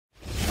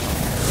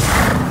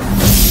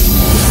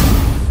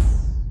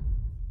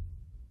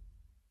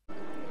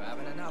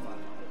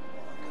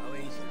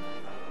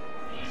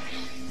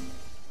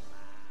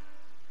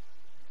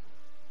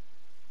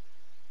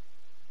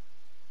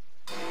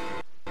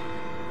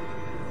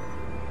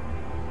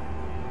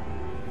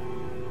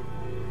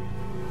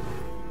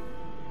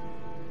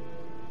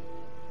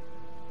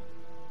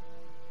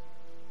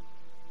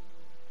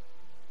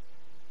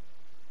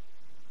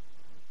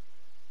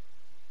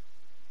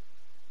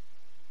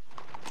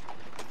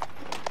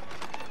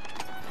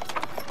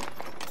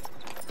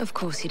Of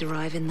course he'd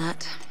arrive in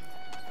that.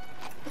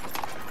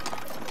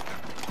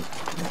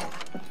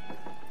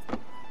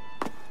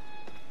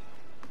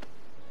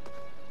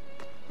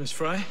 Miss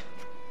Frye?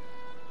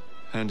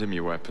 Hand him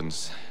your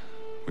weapons.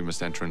 We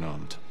must enter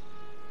unarmed.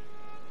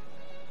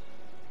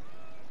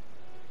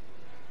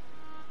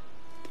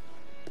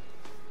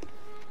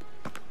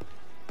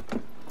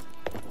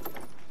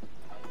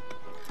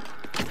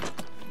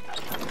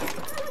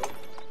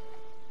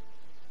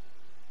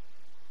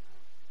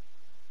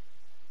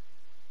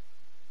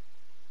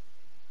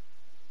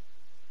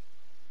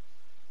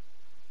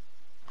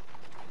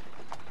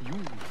 You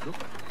look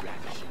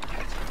ravishing,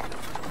 Catherine.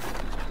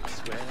 I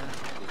swear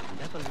we'll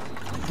never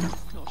learn.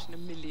 Not in a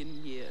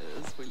million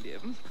years,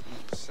 William.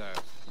 Sir,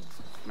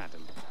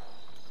 madam,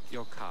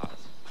 your card.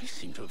 I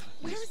seem to have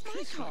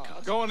misplaced my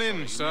card. Go on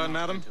in, sir and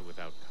madam.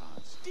 Without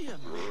cards. Dear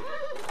me.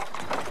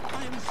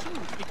 I am soon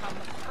to become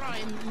a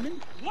prime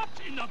minister. What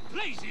in the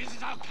blazes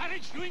is our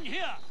carriage doing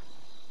here?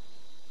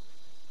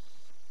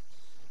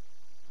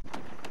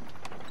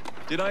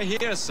 Did I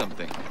hear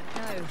something?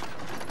 No,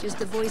 just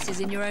the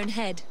voices in your own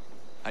head.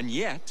 And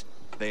yet,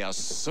 they are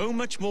so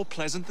much more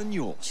pleasant than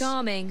yours.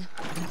 Charming.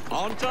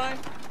 Aren't I?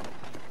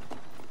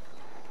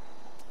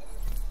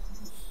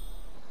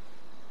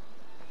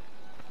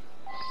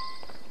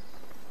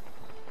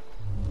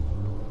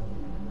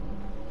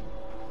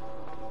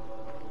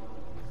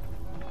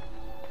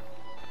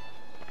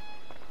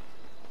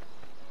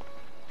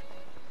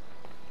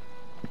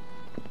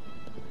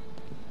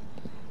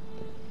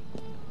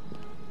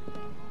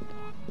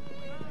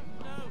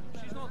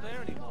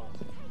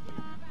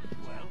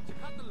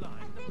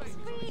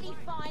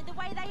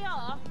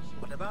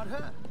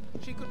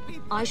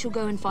 I shall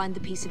go and find the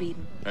piece of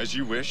Eden. As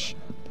you wish.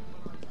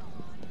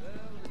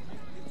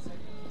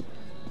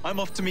 I'm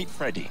off to meet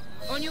Freddy.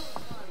 On your...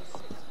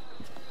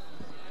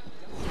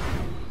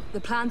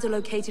 The plans are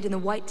located in the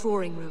white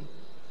drawing room,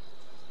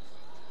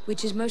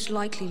 which is most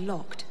likely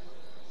locked.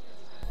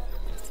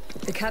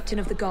 The captain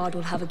of the guard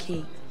will have a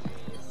key.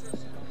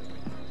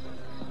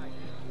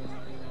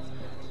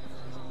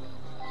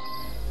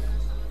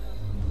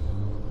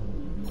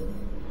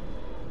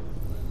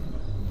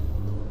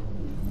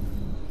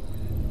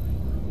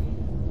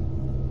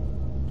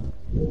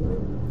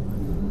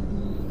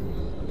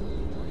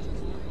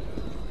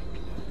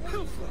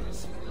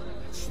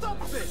 Stop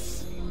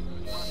this!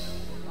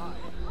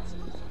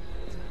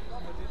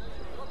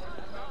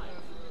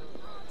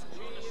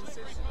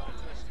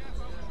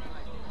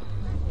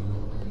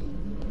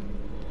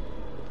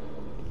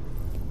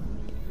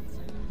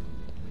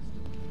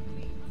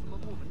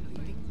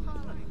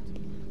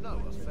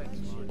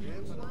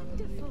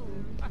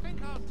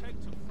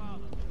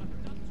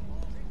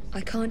 I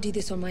can't do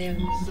this on my own.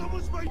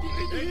 Someone's made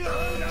it in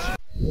here!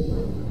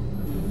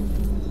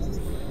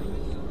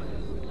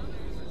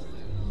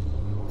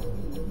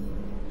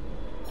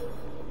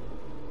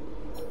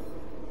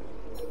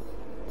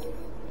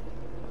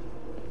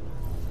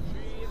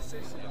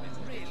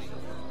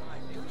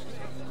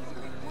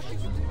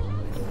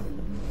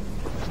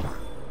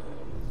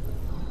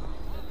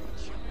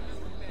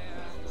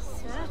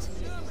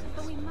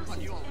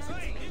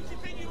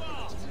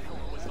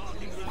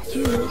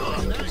 You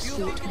come to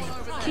escort me.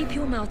 Keep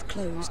your mouth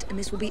closed, and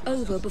this will be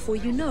over before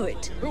you know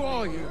it. Who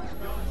are you?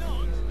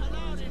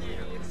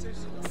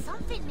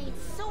 Something needs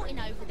sorting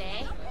over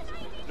there.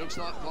 Looks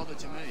like bother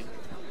to me.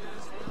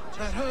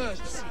 That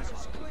hurts.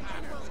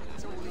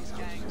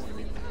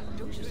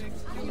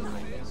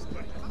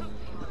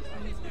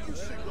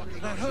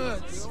 That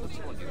hurts.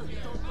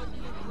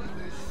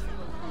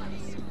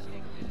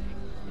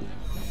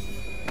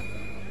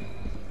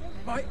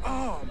 My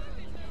arm.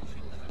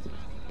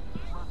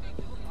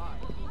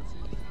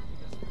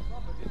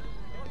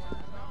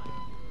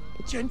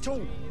 Gentle.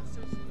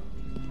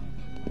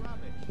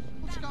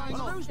 What's going on?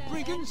 What are those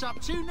brigands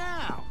up to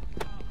now?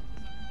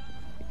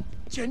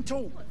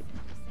 Gentle.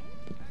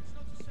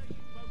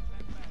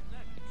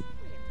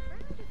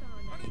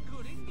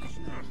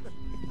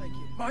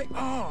 My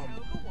arm.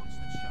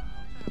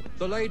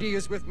 The lady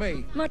is with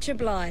me. Much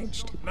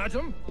obliged.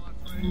 Madam?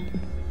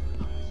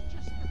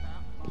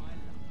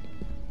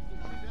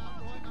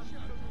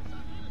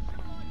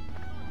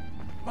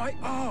 My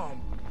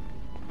arm.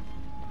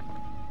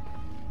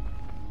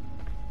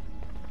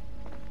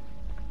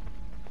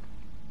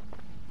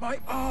 My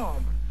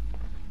arm.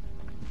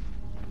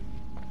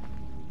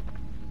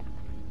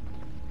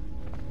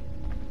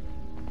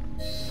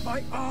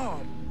 My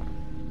arm.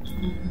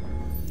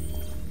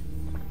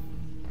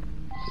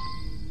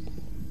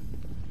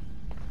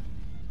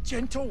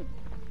 Gentle.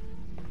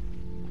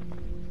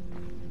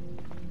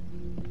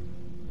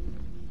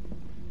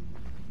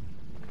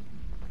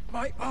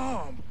 My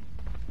arm.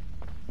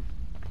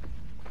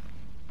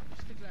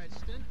 Mr.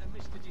 Gladstone and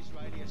Mr.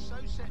 Disraeli are so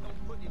set on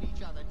putting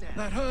each other down.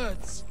 That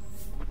hurts.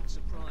 Wouldn't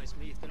surprise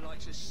me if the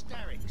likes of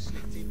Starrick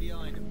slipped in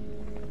behind them.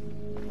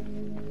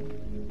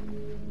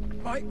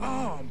 My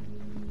arm.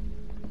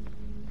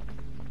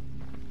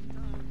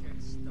 Don't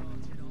get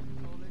started on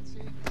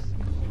politics.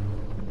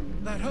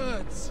 That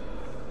hurts.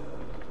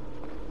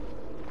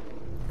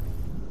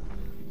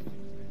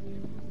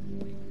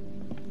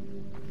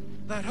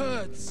 That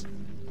hurts.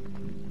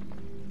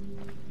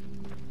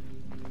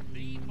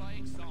 Lead by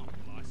example,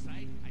 I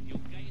say, and you'll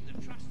gain the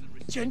trust and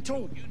respect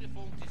Gentle. your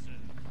uniform deserves.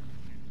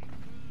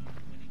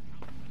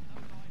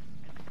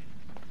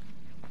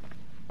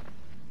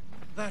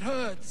 That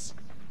hurts.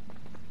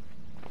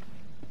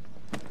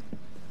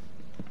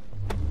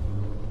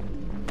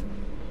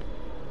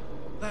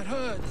 That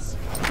hurts.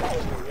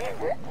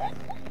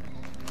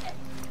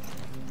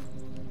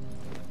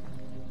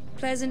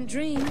 Pleasant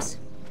dreams.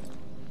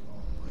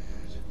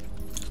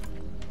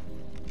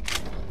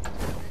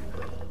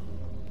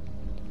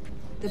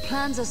 The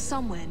plans are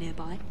somewhere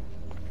nearby.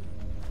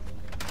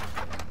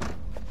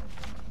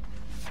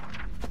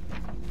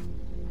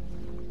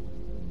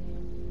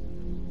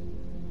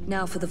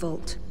 Now for the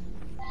vault.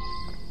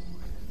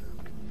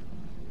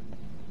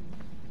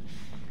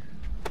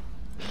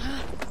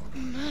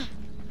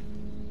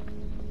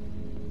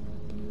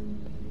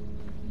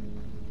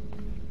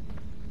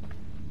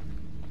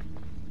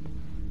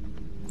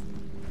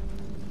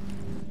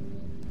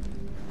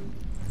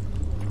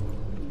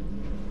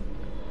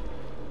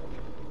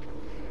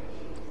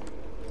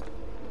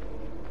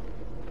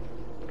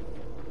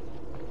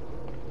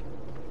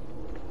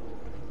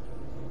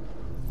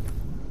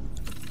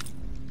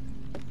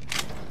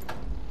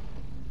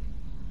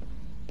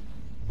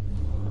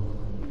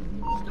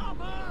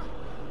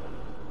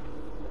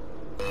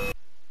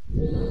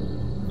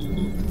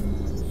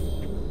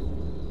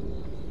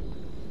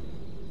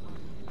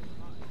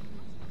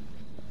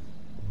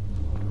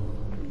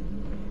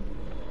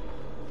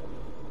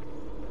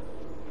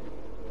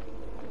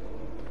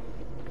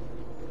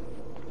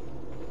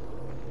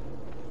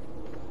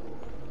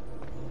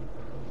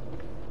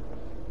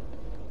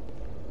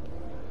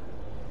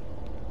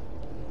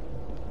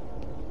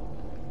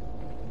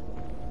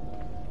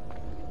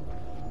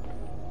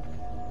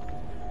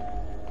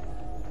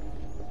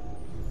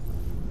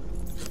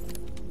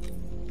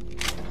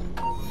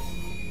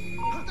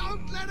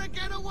 Don't let her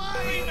get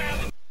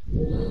away!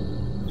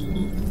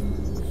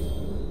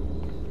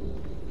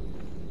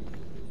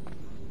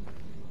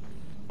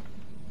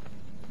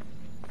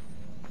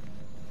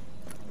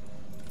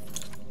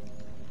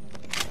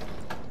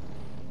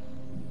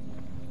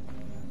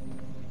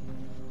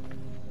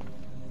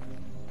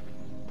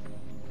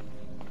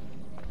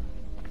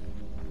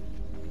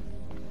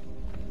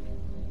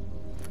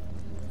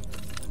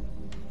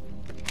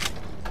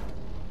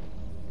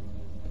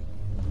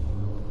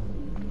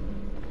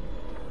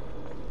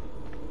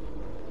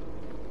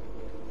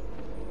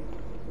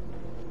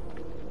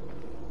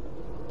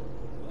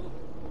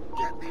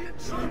 Get the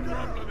intruder! No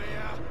problem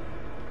here.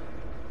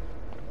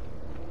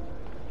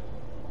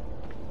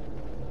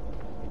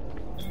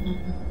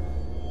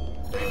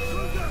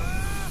 Intruder!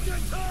 Get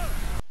her!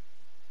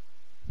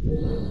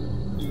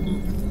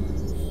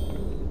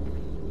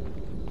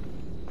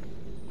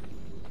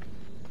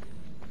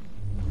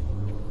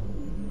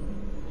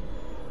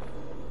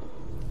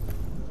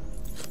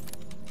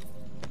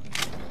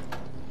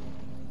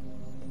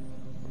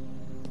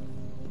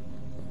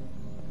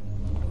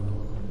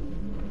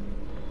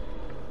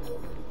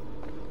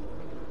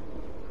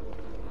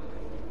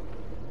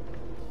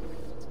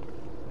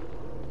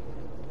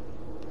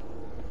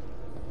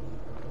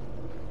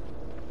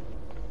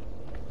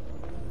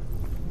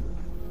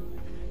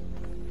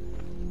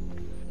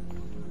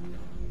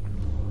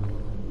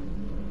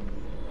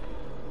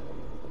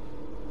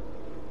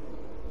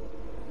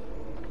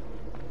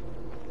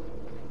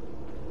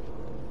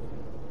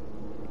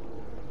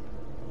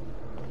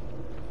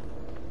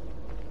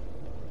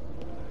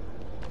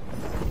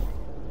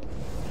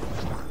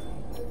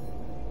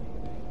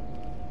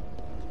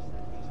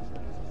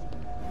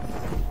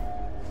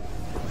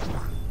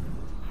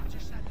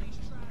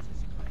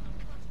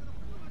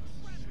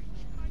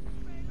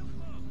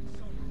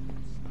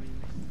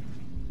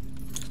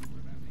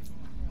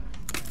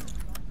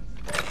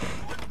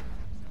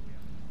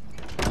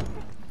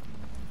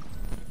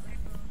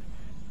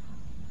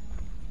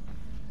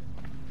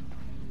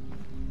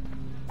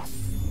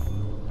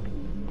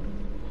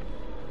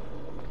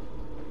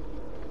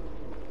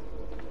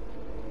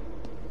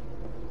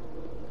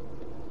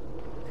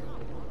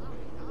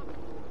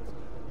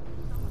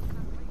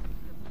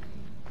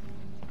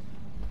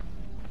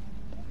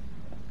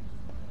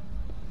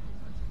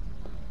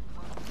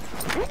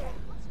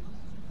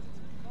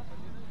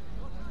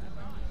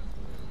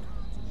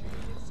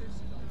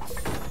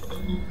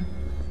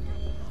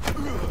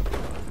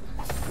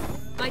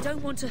 I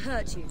don't want to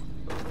hurt you.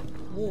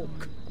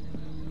 Walk.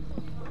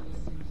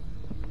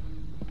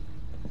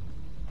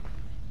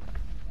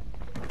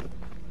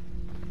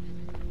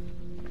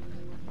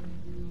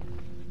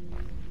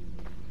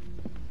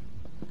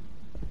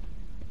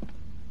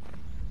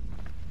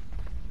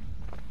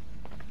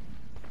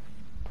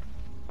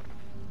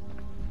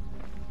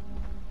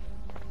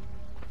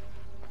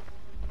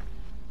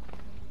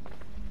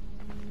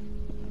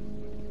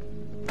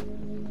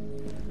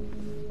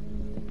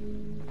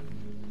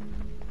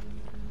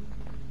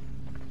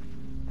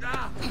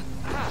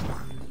 Ah!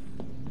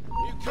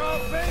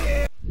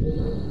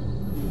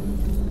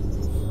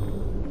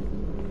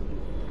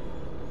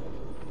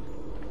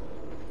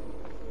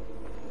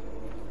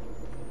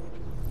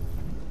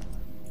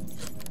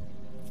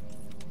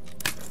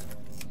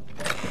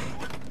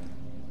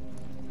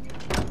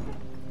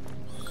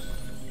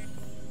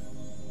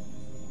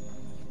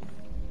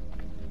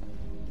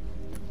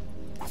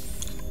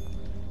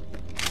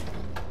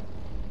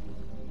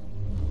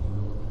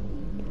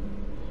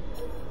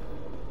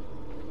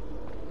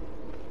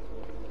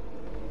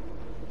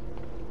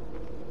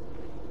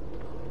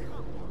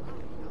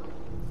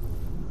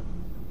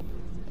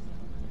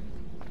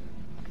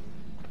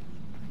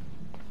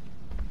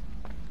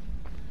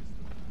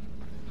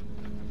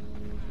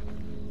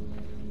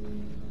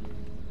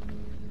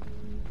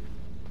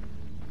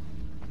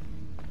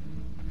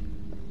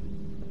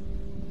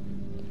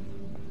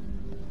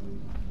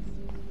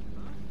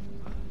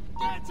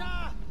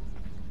 better!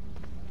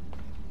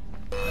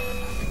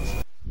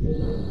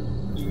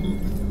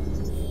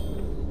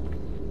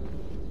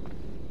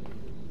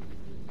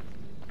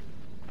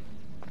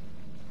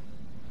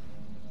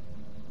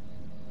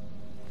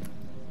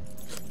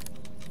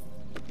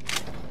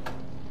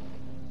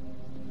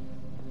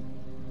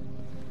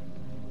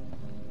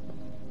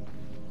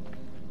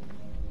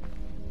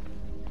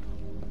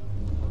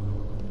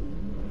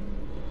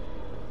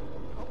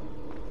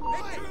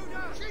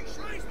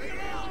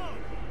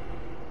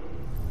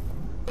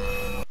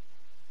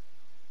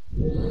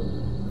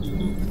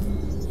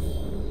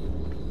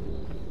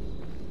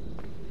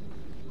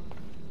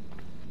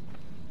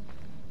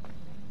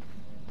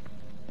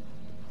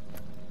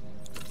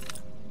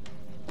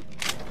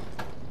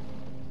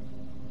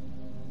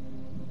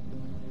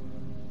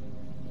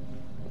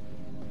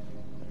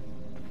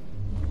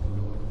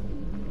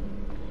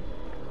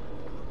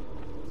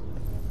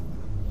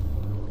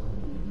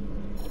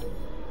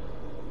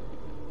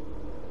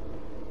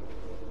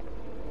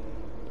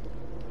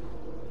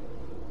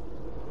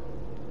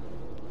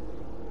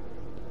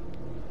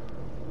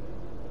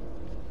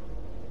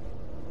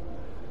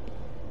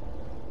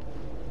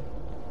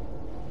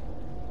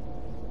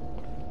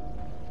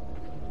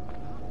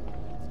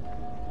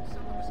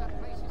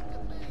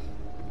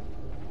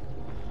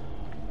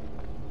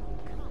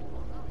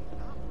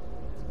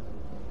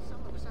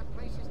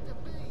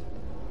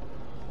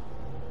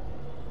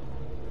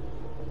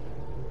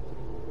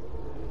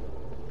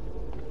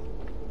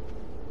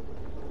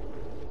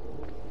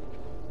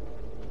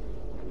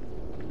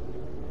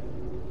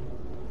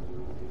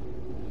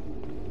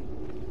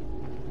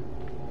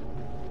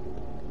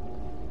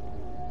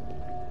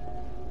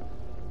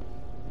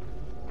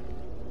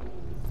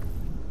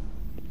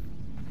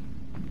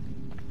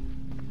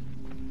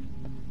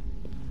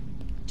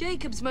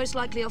 Jacob's most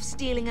likely off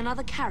stealing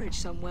another carriage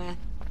somewhere,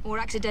 or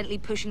accidentally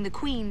pushing the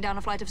Queen down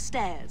a flight of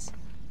stairs.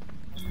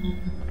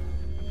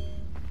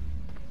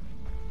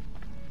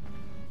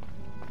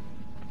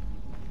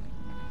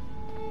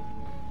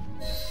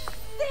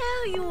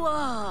 There you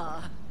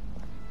are!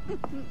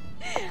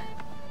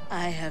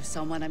 I have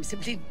someone I'm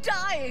simply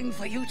dying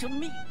for you to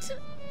meet.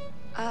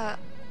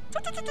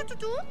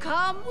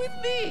 Come with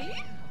me.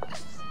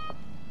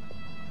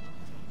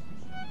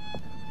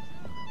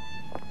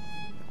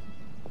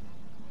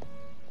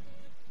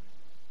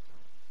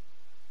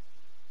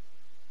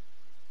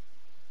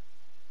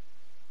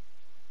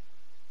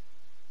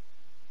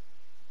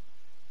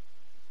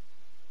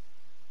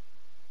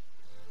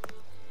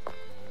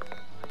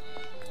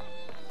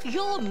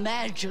 Your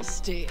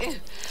Majesty,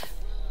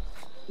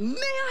 may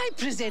I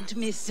present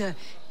Miss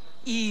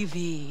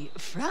Evie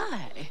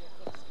Frye?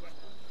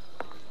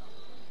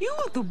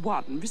 You're the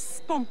one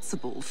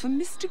responsible for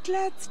Mr.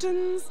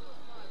 Gladstone's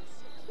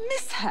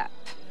mishap.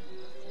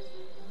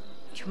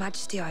 Your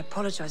Majesty, I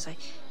apologize.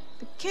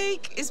 The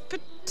cake is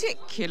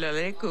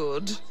particularly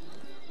good.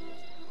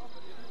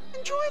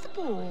 Enjoy the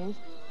ball.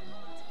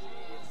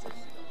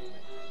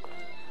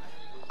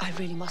 I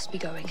really must be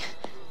going.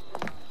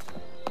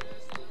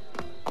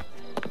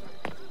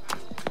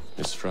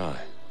 Miss Frye,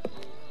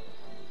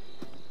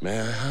 may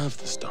I have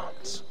this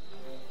dance?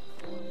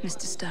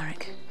 Mr.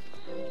 Starrick,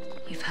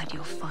 you've had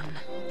your fun,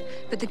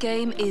 but the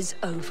game is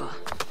over.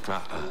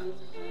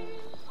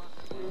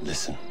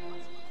 Listen.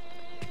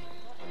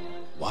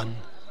 1,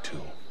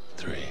 2,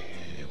 3.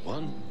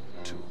 1,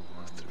 2,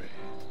 3.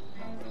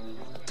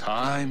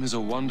 Time is a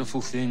wonderful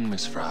thing,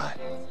 Miss Frye.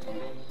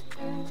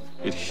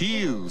 It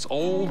heals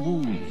all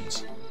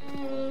wounds.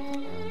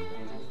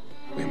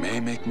 We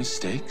may make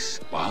mistakes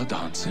while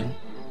dancing,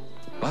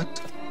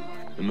 but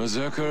the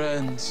mazurka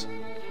ends,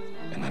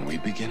 and then we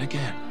begin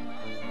again.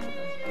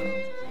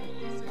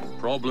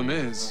 Problem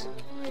is,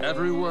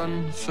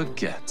 everyone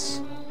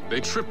forgets. They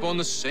trip on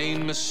the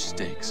same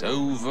mistakes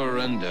over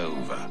and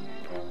over.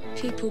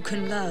 People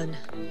can learn.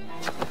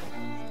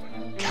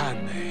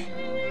 Can they?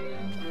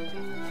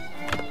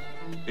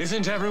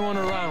 Isn't everyone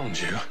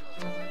around you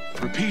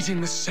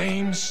repeating the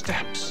same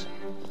steps?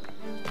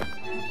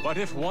 But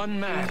if one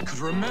man could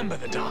remember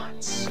the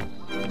dance,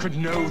 could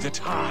know the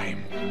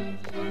time,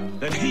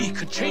 then he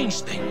could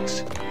change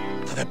things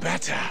for the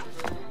better.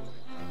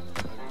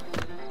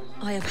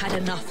 I have had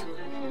enough.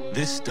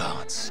 This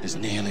dance is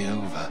nearly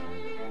over.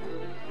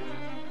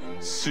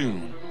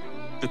 Soon,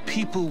 the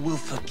people will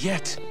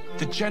forget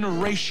the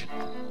generation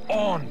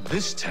on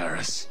this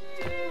terrace.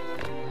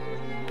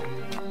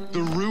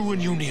 The ruin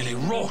you nearly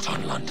wrought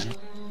on London.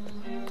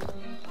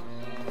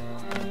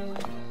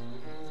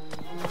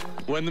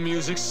 When the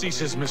music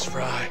ceases, Miss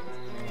Frye,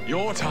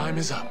 your time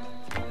is up,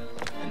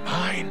 and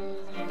mine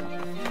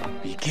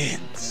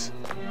begins.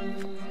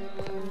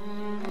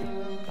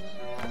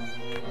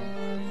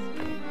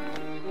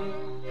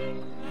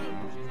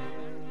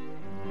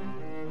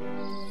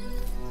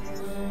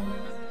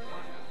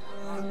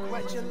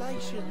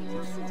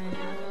 Congratulations.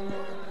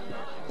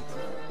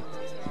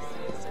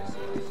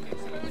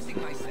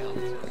 Losing myself.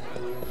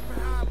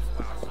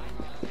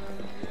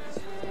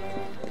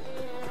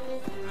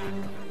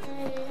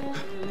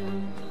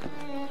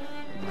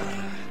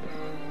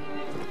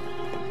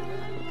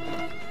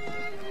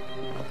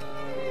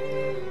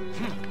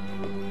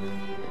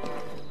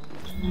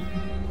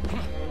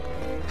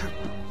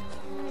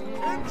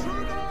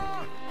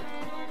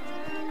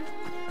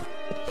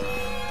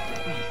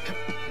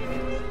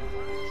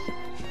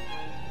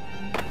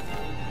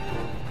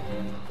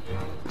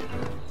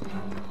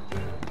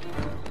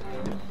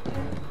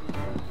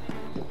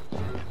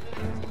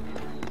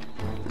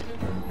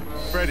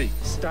 ready.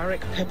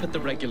 Starrick peppered the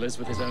regulars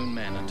with his own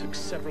men and took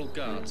several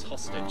guards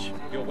hostage.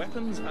 Your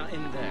weapons are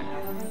in there.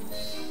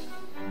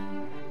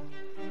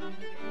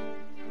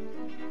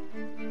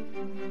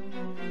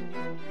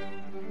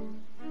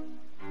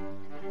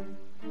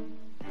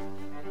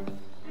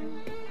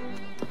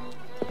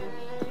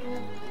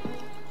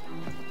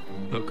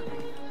 Look.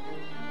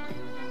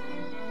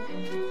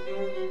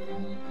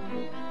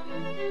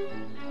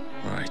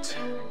 Right.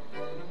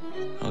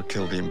 I'll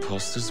kill the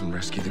imposters and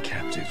rescue the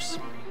captives.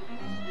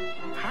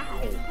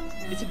 How?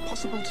 It's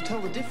impossible to tell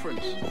the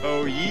difference.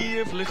 Oh, ye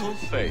of little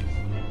faith.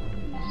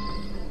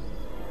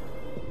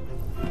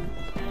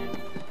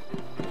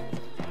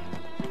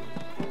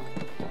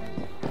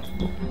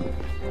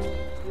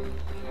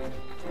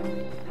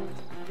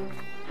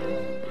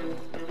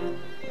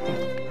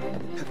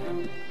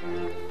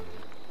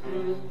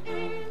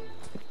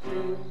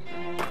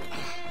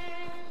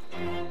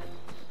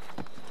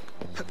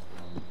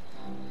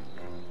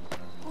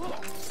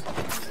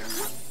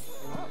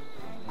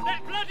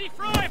 That bloody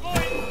Frye boy!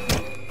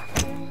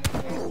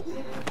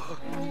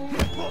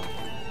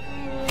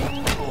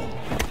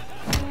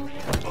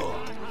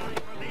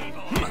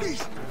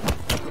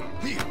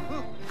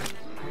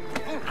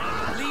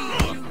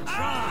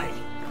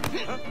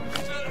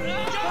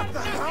 What the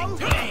hell?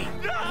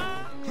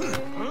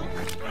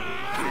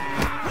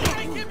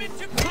 Take him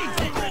into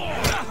pieces!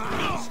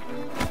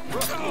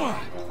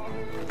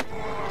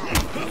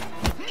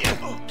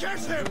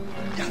 Catch him!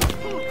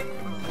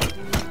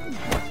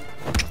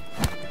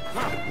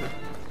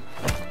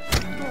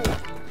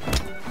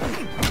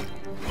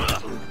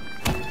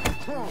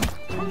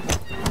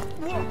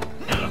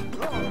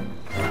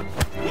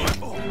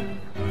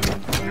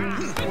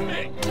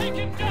 Take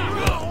him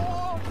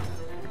down!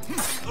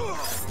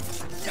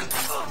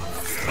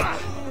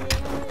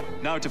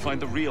 Now to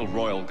find the real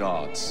royal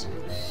guards.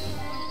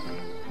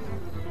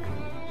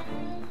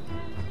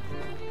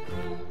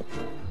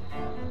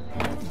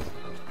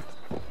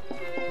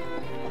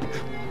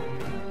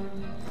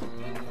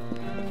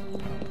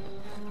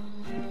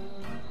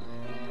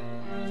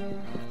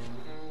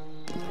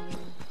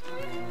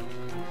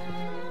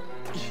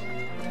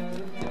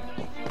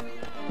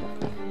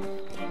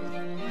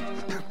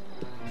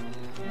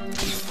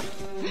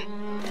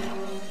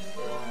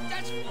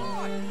 That's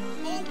Frye!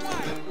 All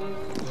right!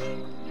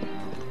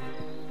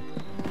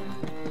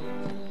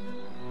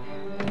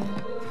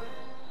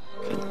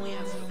 Can we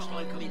have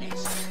 5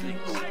 minutes?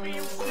 Maybe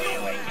you'll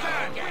steal it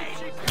again!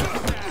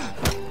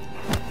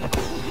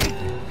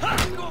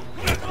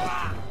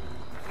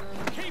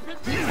 Keep it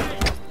busy!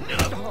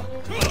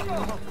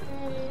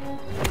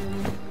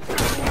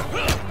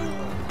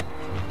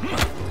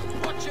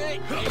 Watch it!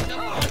 He's the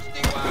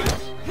feisty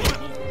ones!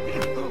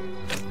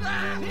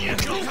 You'll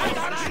take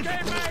that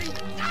again, mate!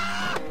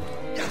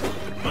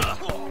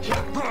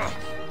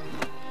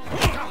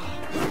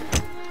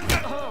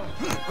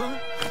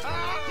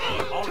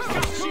 I'll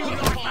cut you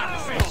like that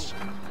fish!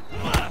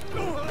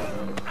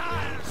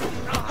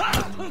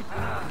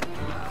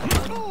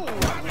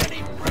 Let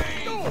him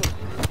breathe!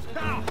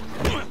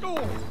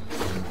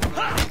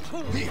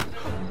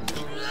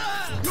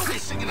 You'll be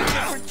singing a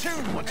different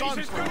tune once I'm He's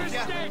as good through, as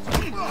yeah? dead!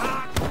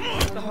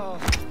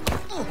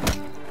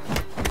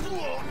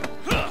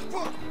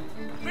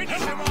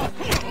 Finish him off!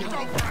 We'll go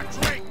for a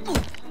drink!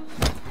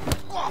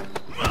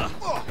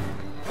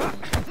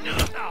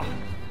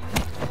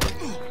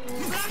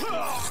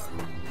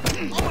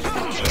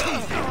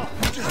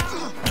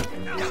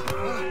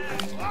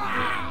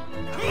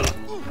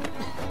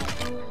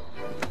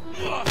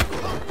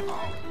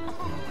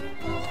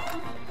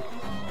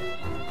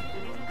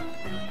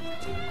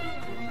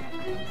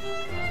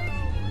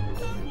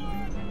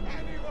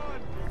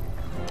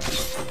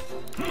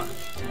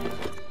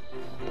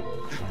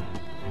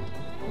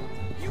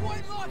 You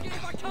won't like it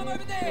if I come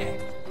over there!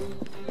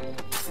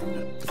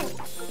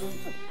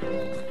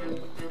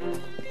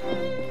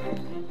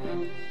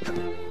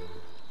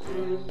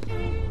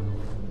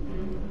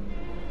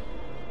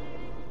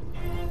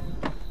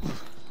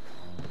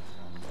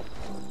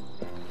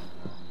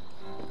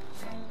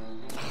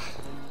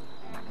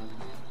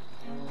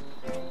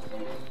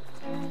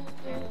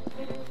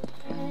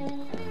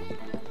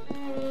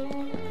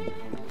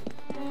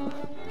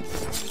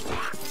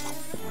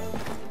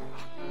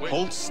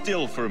 Hold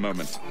still for a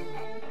moment.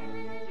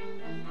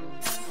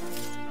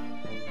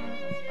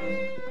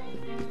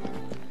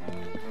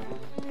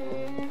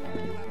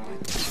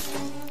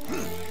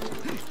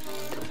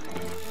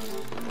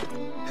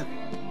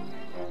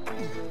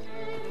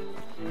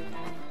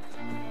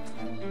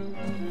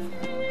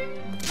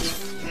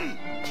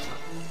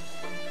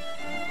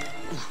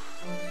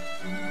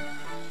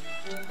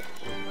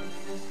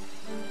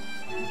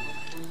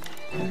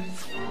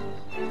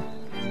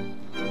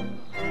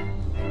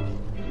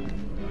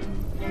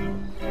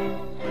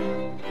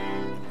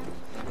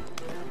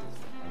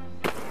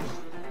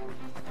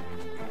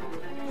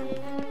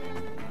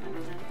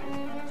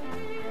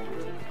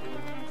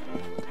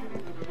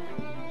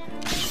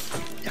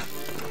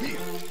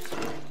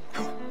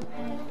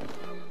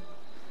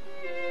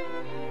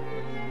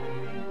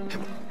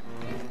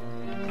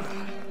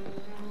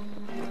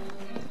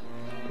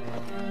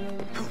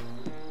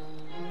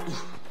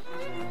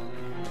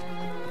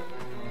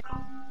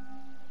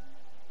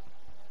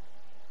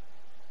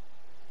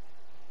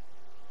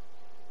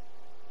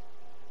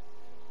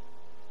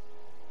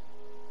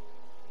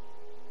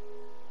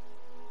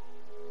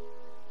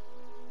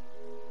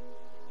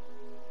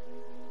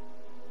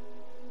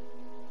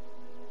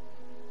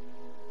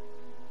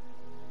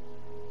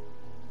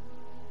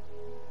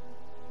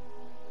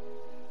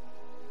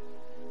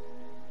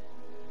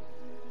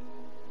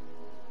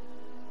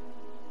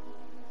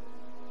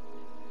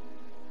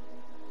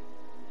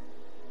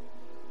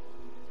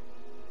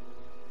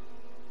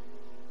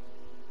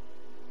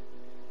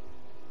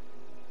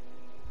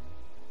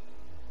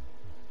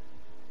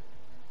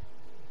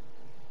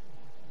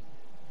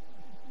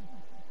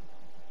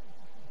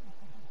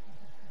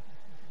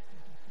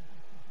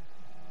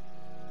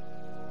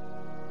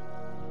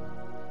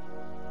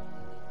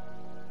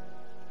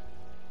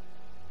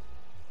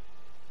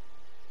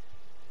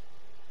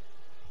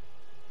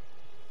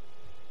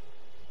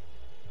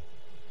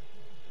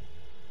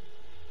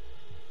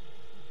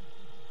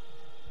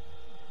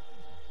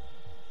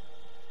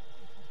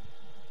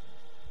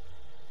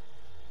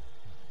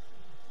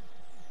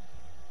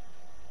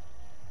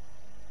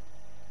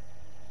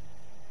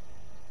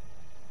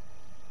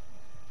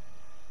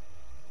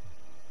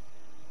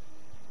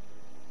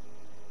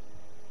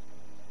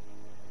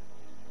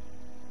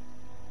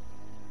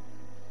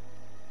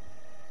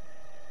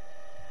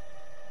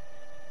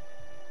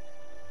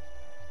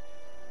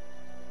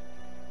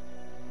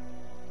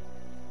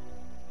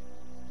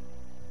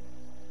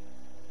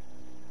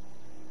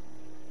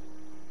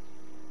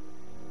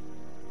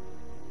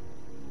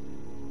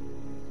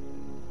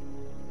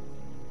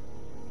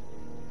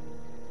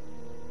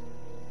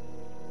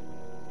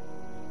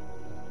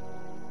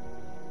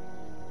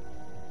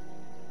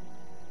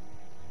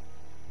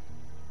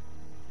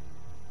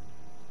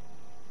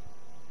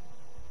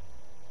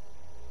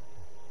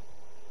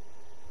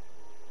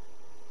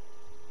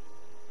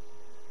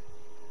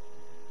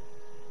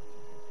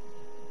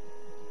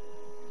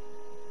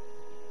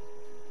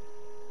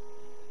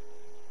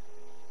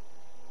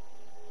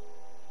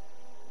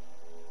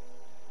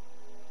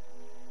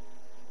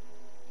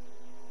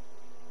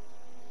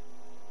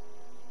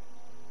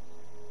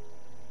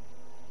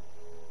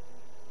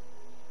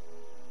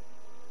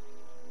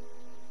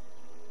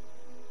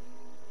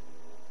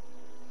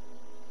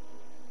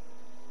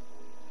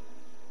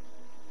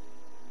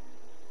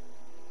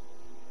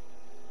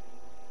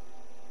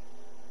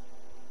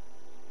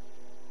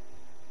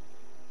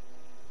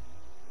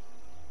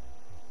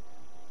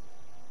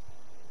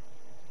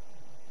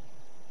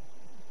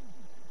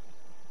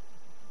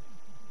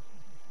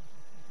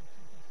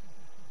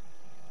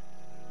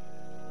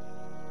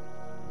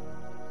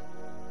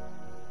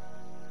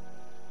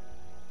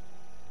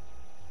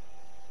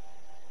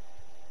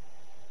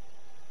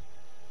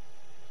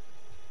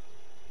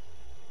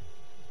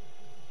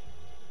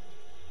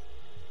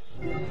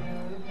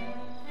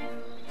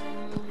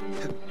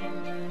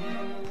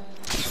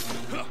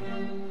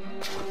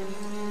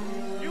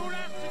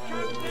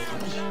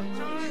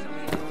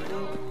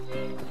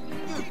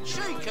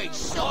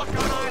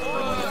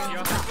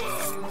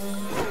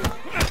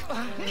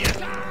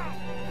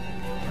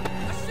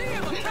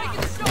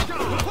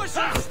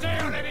 Just stay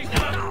on it, he's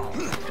done!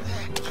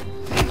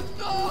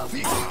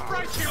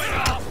 Break you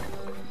enough!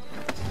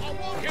 I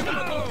won't give him a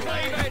good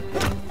David!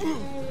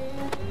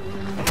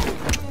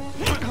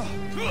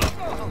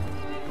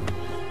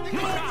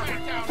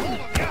 Down, all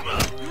of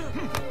you!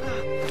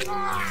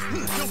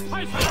 You'll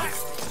pay for that!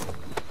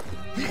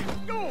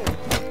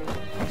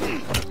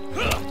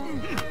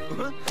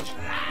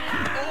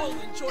 All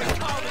enjoy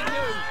carving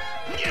you!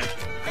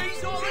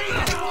 He's all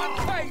eating in one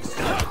piece!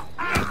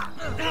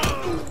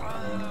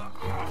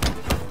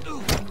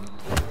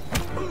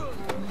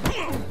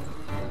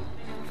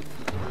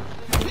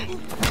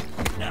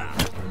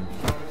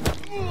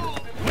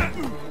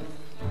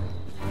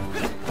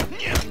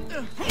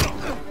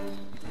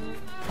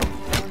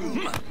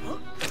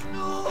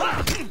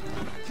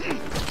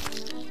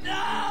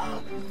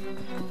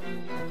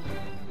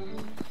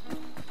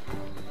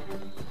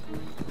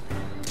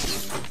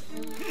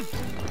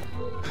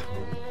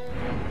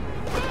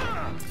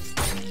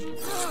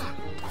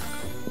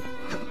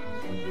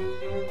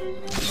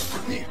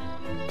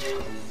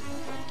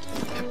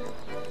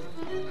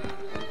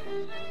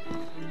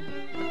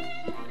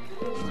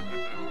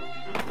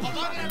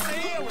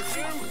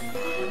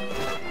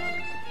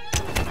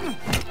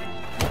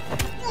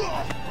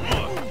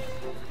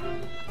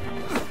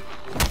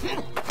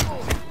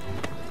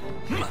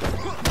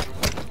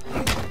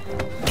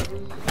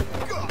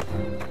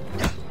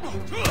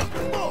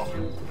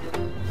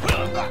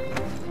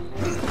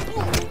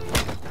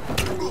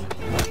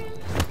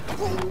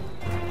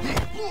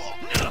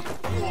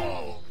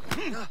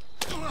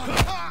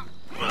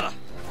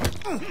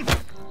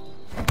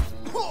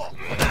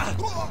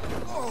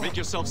 Make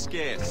yourself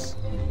scarce.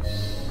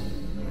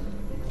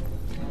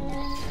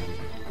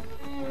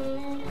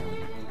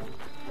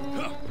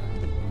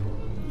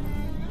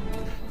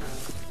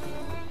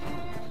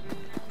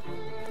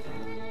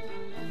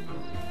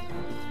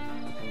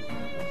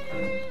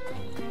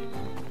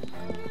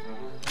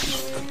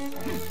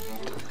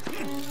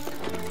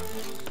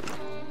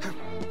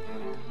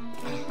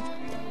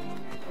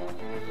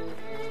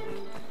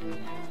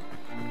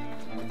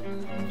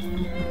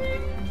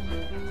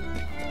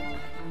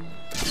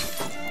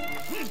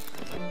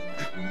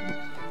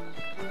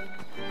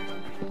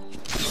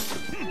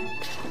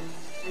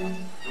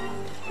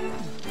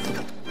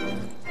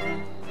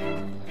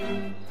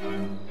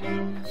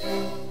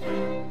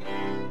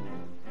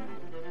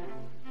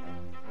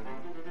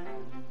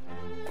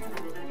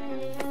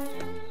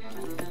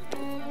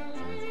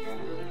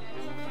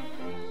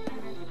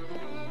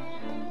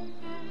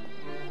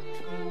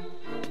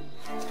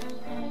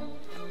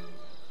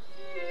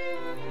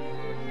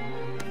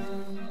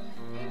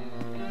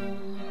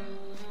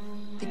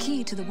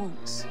 To the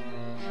walls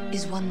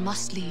is one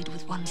must lead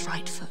with one's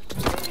right foot.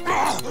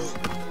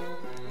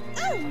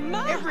 Oh,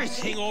 my!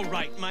 Everything all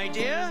right, my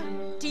dear?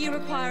 Do you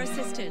require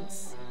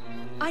assistance?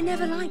 I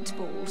never liked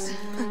balls.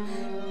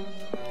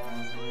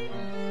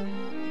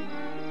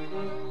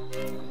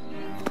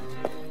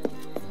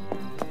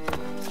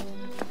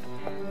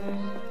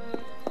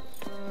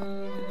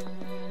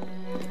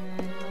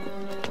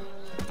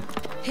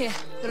 Here,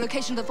 the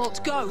location of the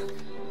vault. Go!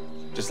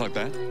 Just like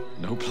that?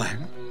 No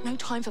plan? No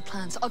time for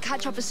plans. I'll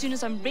catch up as soon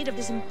as I'm rid of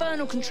this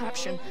infernal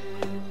contraption.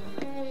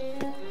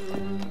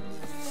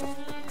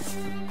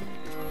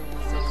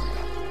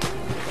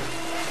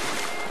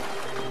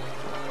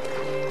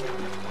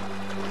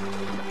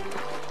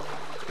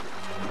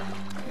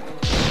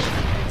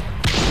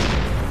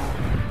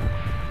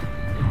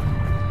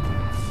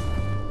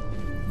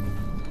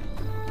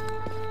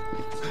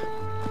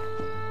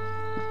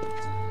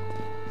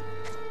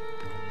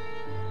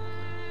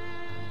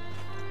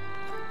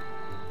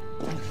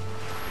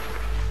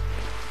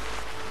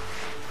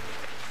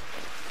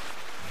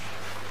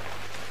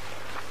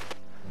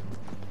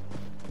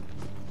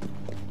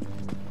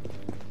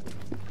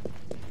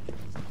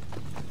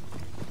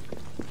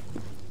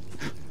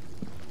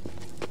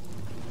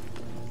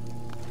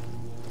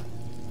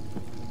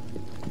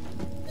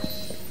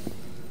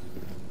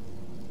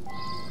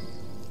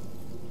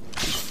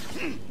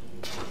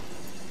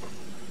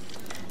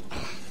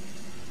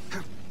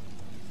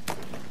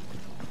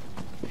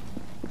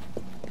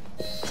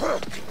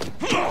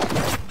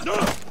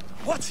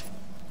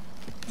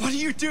 What are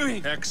you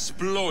doing?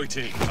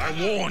 Exploiting. I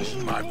warned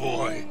you, my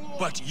boy.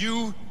 But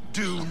you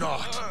do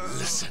not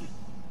listen.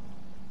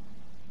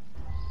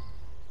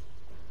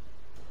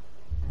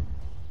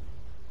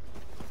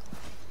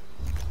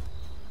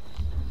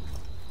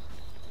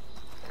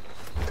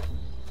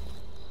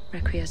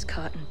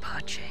 Requiescat in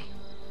pace.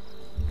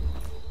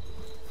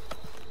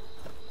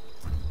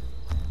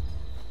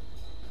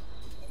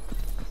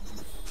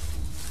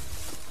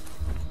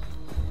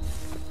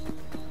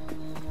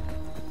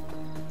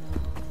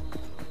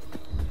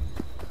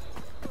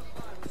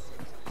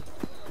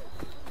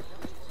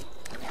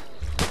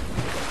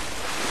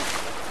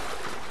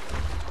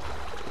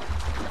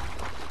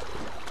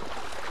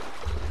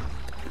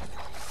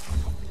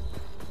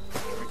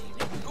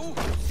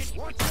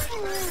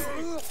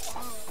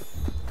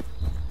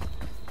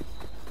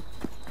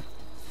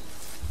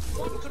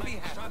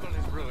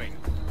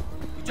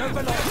 don't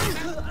belong.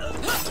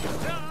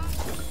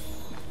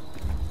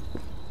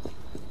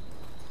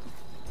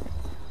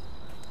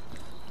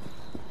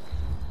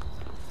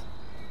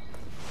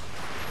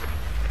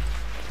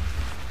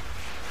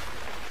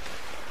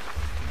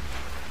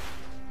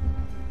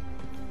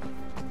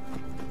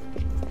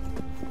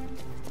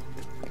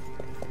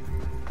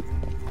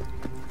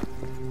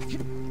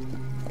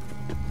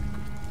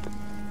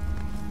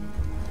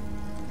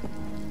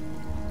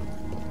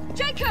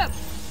 Jacob!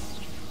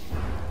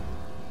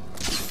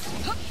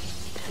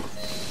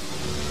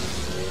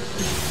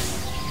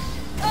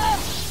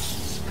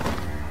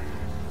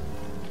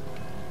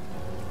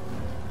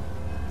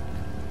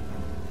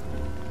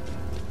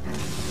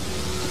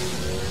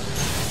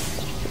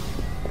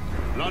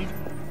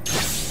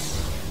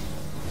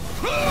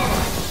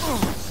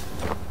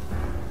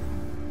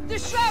 The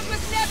shroud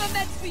was never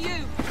meant for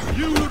you!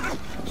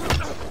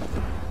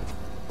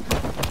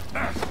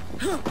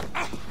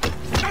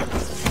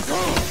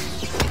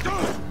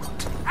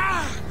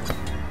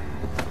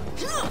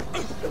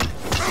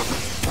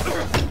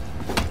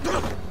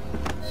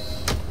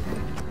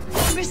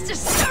 Mr.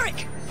 Sturrock!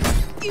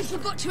 You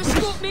forgot to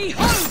escort me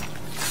home!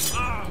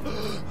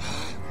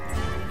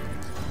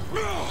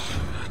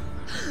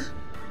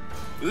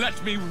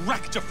 Let me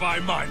rectify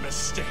my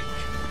mistake.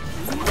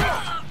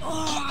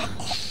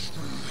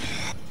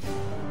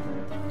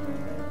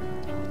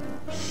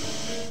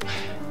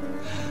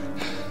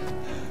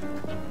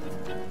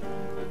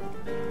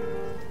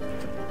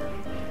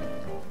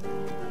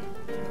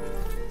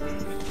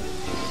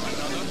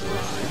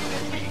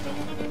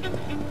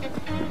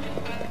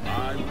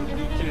 I will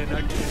begin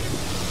again.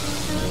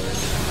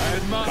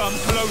 And come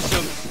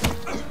closer.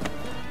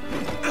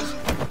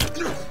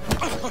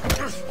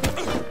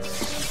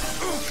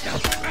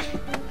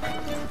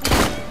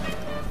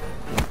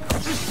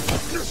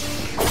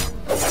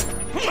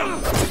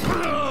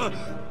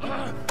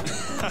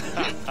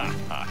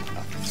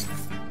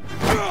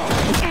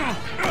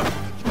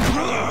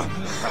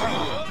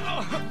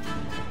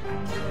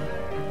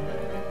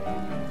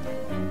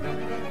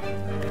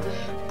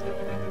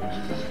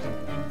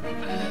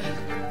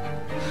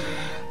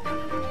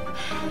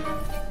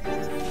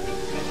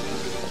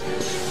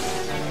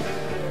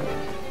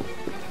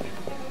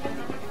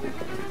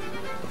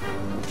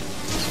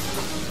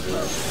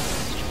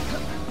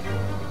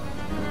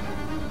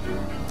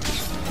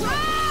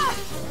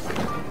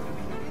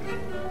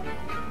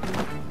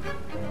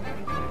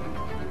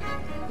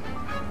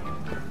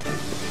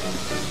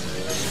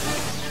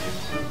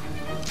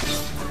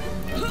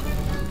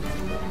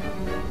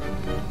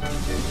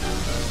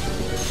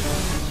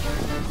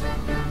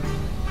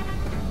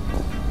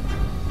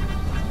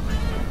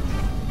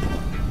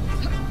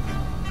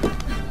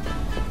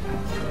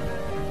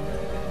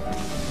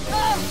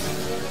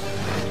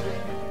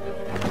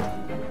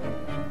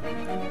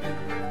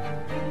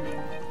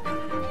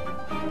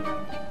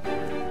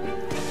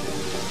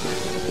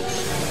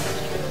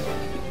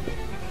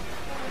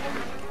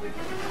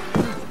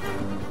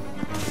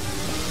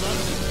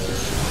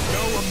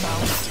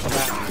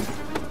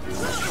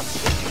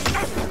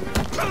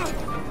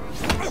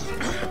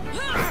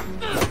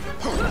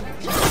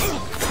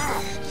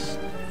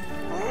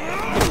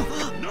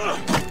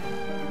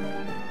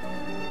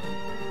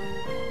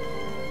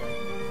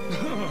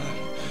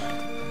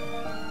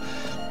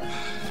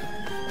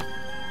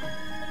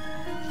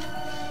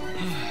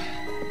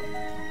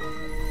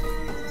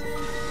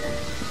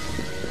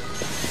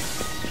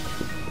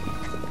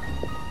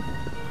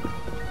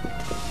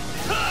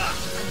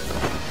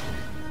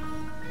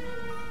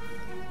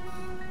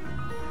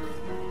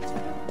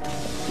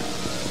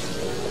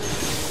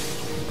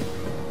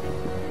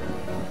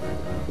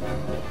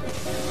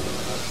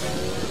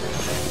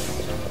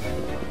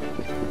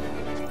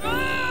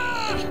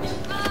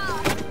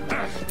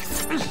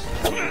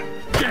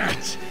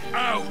 Get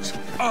out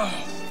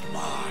of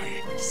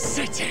my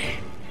city!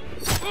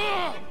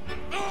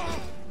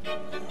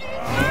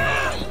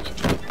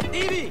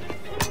 Evie!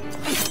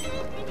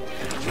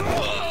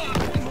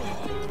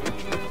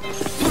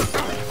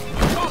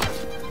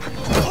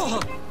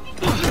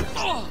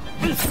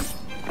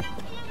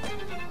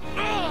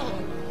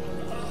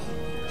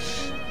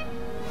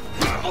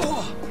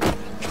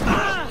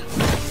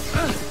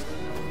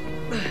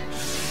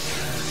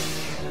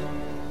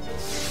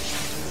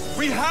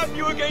 We have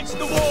you against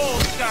the wall,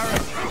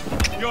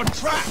 Darren. You're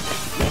trapped.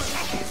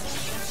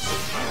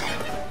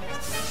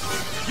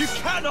 You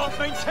cannot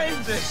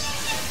maintain this.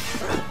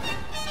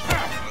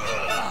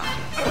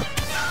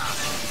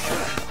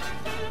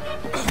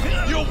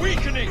 You're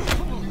weakening.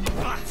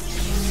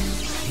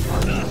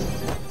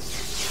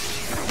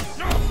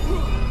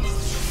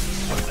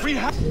 We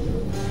have...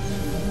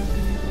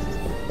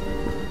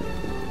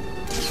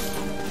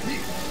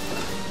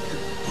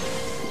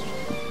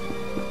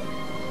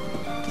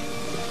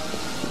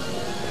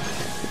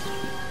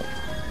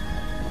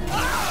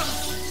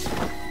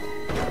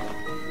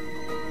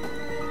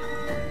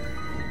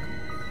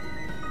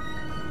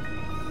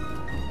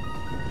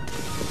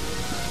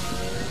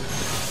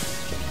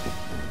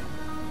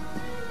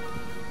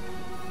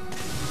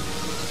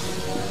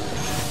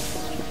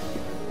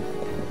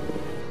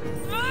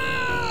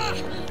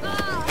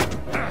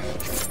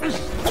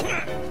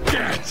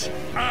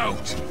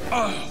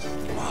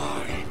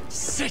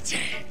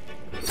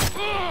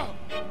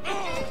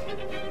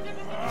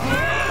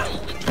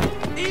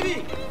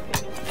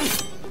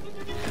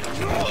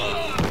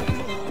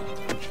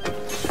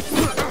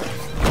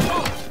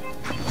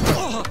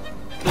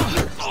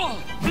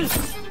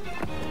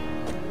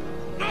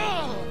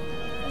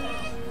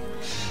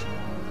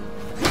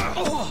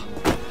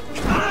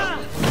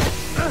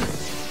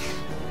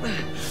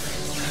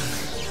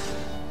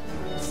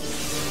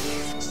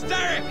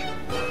 Starrick!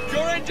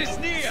 Your end is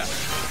near!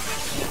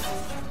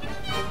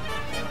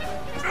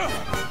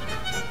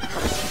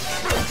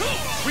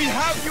 We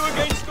have you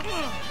against the...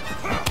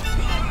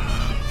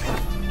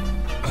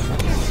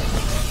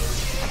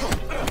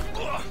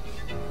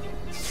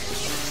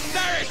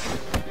 Starrick!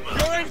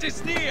 Your end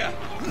is near!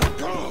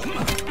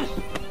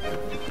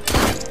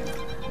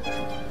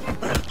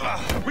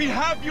 We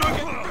have you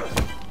against...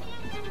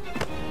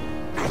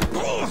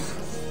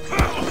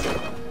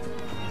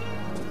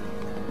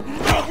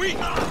 We...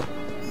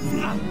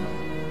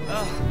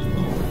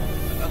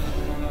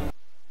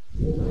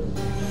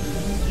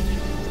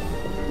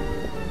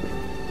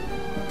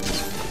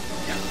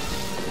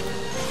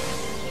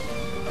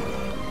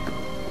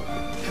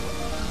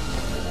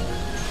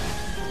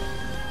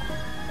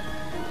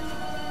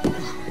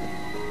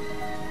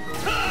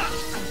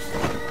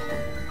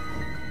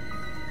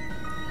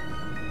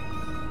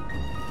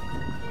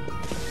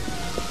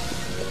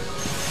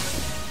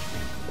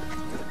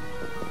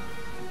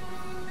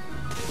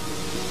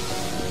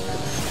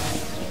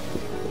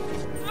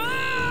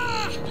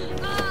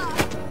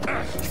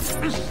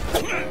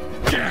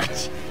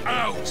 Get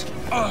out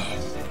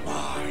of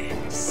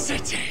my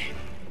city!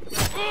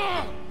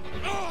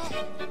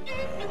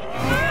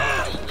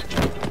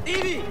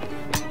 Evie!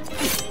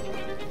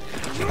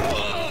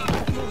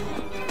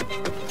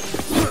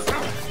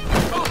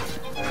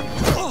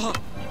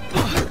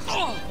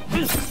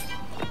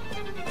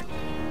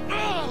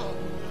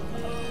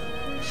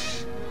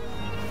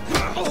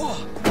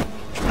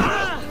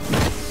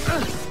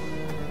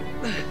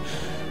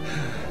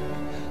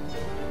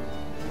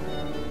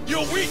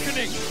 You're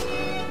weakening!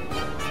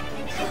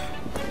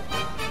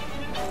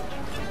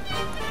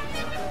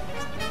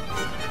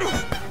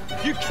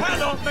 You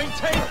cannot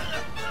maintain...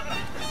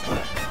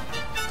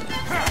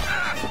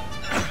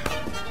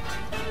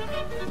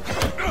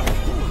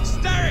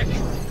 Starrick!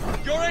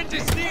 Your end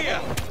is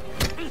near!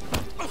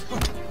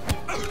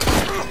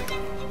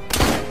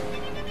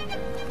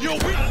 You're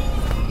weak!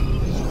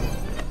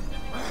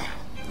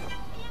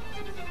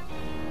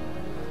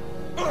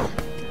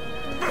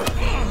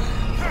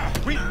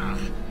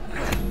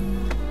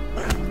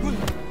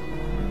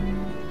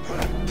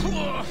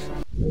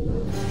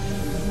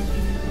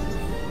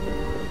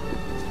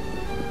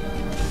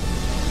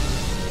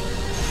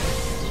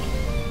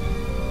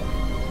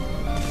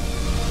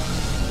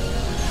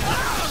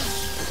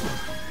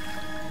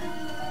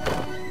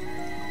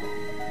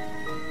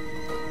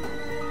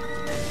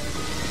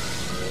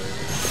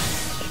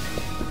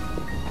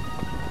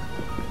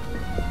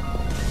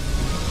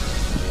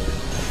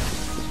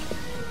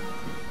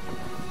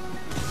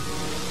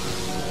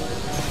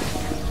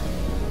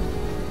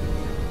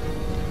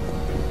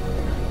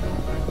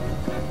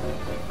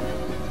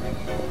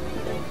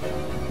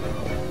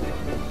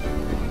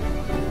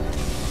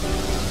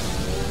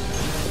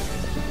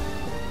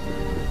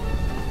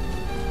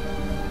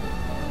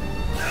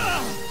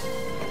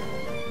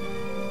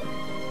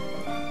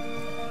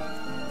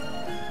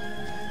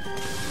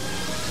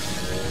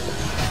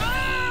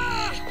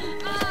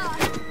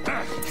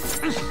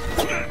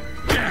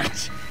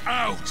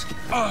 Out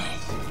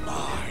of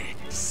my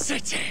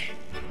city!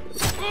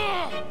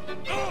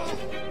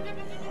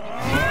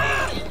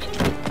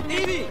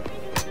 Evie!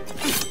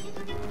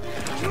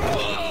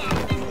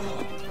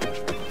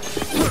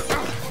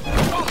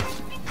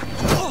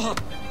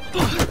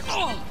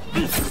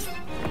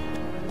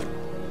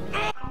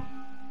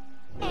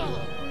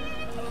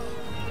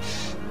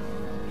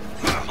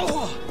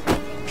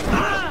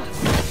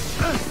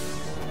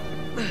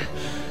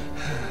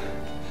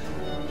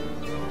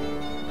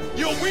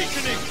 You're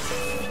weakening!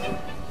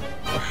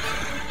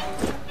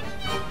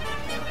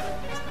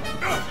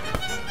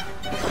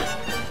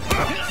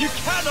 You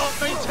cannot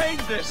maintain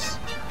this!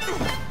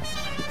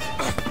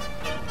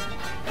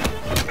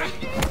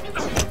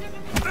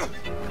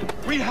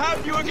 We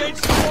have you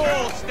against the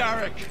wall,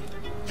 Starrick!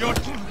 You're...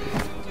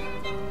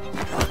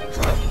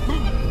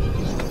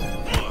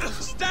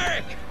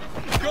 Starrick!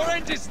 Your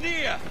end is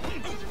near!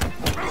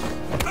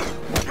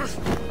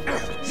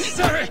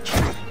 Starrick!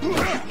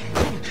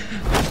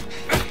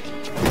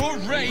 Your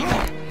reign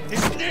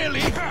is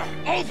nearly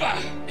over!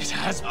 It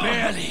has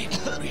barely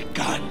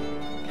begun.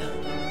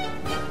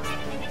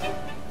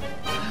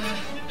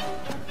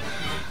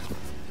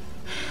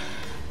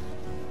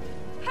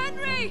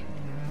 Henry!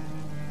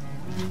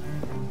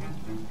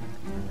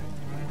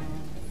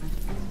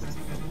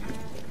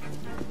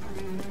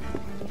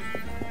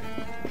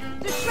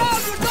 The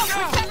shroud will not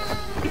protect...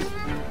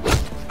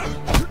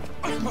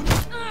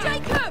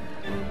 Jacob!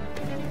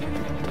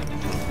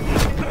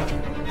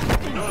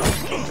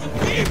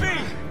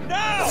 Evie!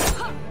 Now!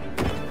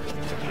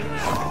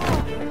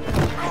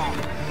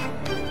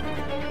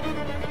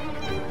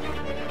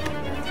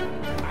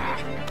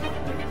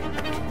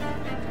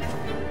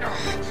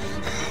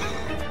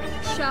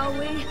 Shall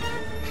we?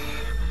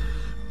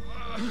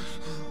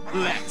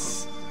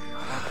 Let's.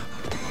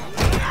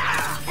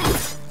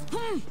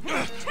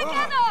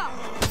 Together!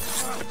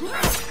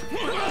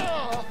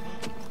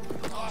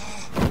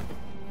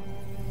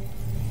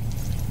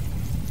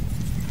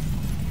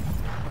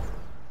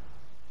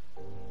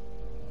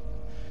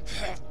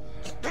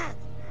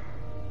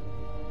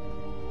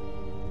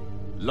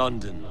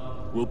 London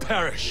will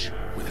perish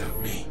without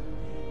me.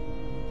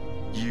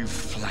 You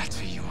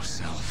flatter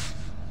yourself.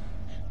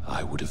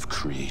 I would have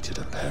created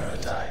a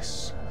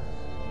paradise.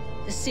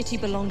 The city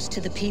belongs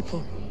to the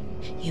people.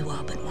 You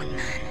are but one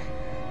man.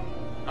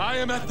 I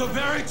am at the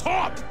very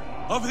top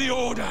of the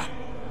Order!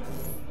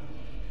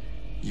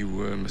 You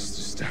were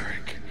Mr.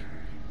 Starrick.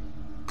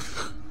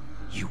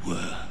 You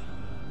were.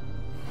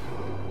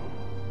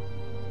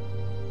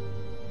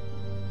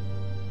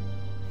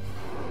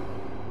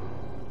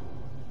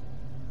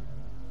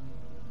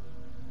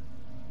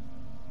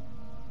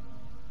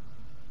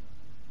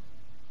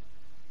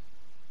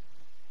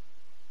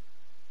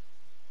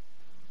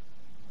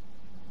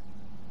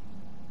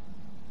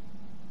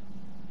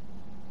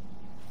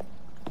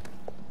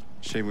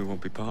 Shame we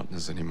won't be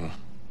partners anymore.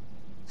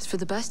 It's for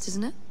the best,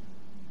 isn't it?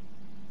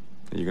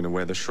 Are you gonna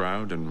wear the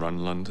shroud and run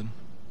London?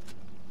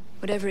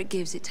 Whatever it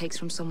gives, it takes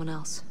from someone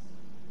else.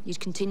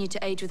 You'd continue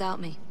to age without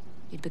me.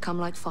 You'd become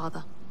like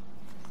father.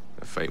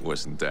 The fate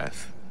wasn't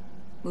death.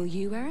 Will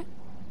you wear it?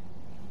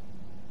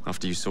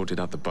 After you sorted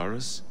out the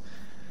boroughs,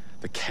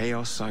 the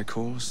chaos I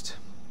caused,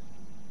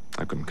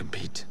 I couldn't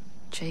compete.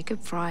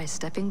 Jacob Frye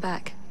stepping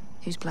back.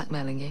 Who's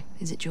blackmailing you?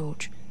 Is it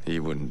George? He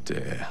wouldn't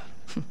dare.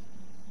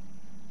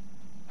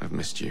 I've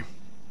missed you.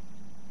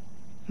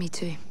 Me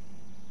too.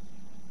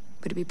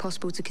 Would it be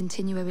possible to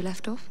continue where we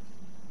left off?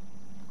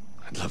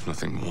 I'd love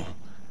nothing more.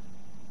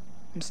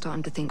 I'm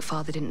starting to think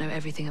Father didn't know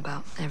everything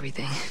about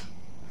everything.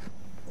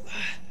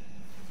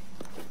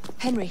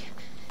 Henry.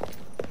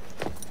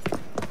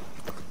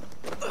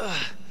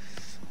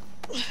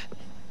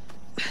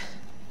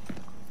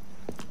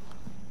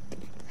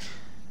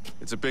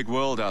 It's a big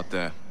world out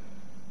there.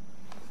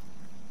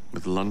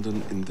 With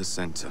London in the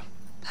center.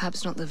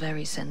 Perhaps not the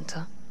very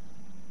center.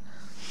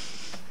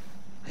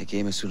 I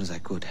came as soon as I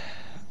could.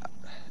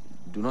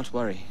 Do not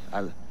worry.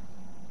 I'll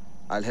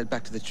head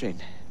back to the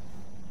train.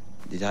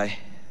 Did I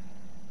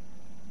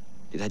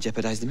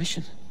jeopardize the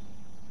mission?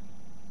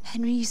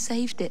 Henry, you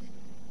saved it.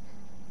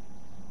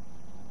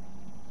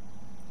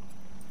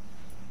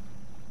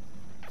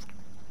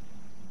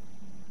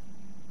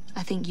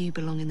 I think you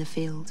belong in the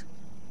field.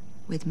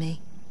 With me.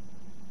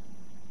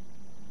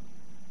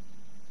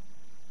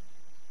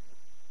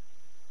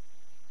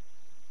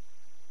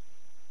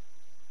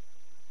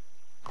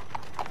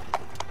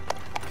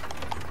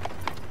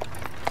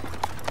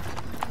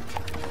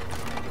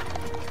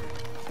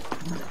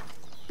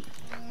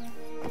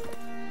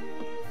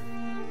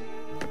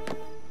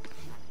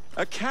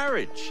 A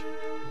carriage!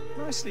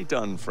 Nicely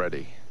done,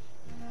 Freddy.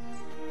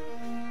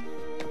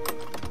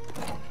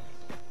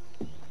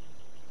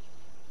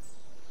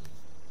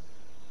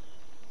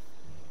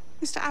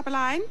 Mr.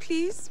 Aberline,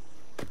 please.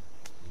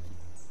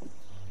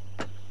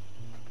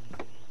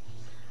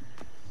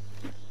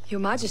 Your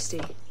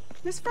Majesty.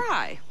 Miss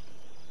Frye.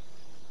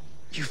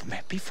 You've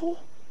met before?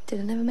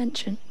 Did I never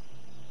mention?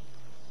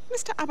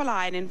 Mr.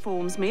 Aberline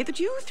informs me that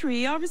you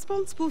three are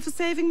responsible for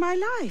saving my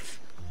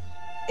life.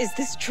 Is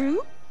this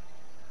true?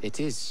 It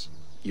is,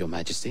 Your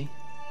Majesty.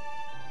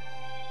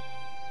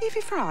 Evie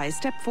Frye,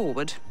 step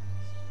forward.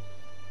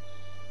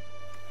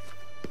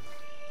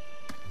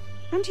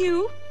 And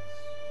you?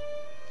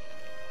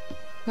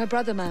 My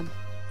brother, ma'am.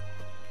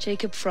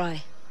 Jacob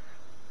Frye.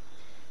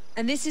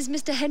 And this is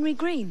Mr. Henry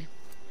Green.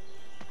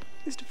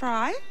 Mr.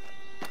 Frye?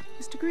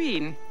 Mr.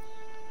 Green?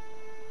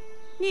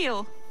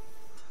 Kneel.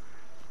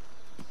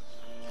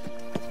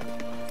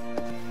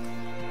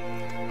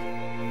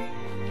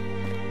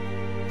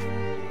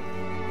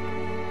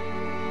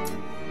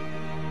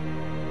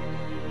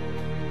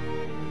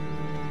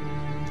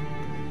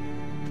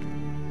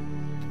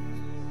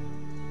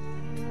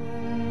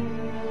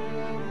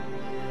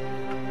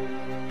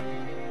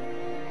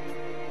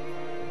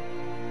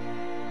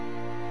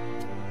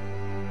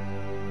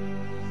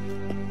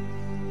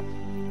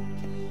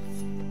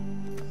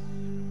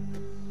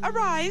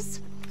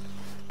 Arise.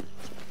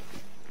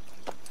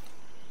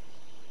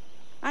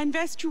 I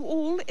invest you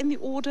all in the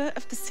Order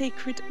of the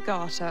Sacred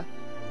Garter.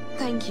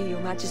 Thank you,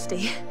 Your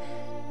Majesty.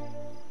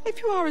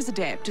 If you are as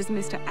adept as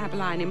Mr.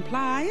 Aberline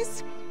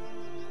implies,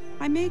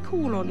 I may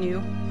call on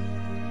you.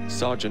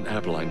 Sergeant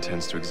Aberline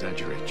tends to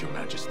exaggerate, Your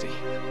Majesty.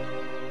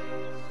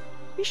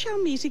 We shall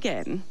meet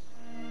again.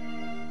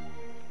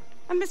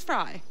 And Miss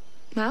Frye?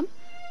 Ma'am?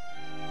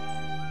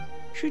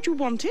 Should you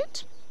want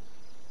it,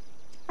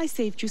 I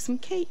saved you some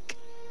cake.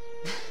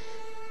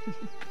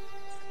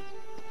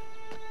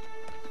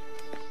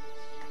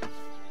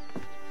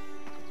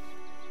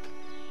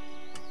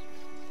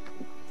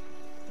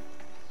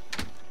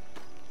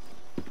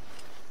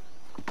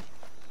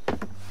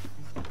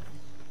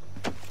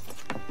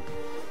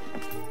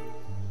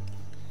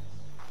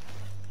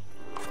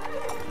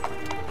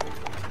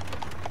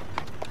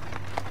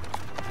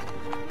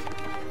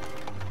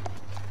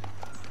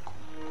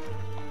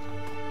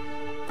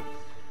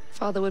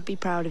 Father would be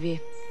proud of you.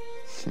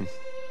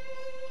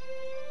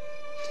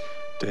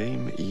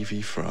 Dame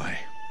Evie Frye.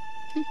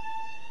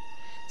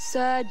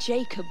 Sir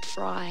Jacob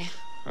Frye.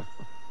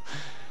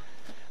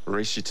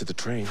 Race you to the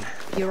train.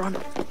 Your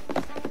Honor.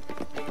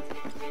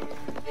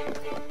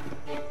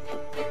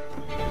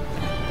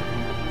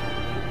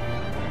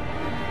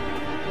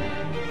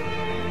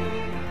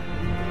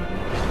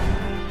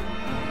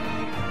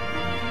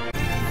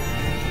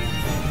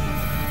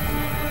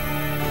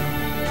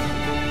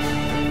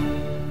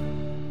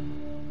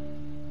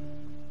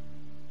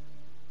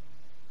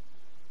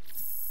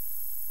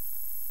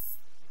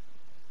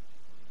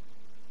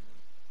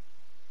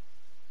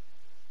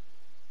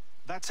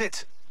 That's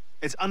it.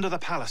 It's under the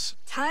palace.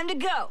 Time to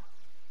go.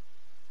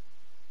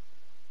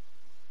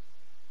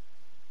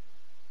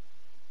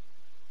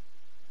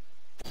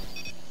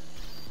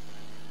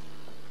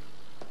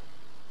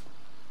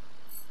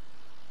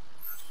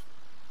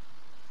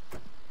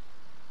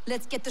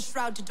 Let's get the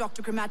shroud to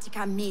Dr.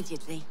 Grammatica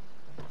immediately.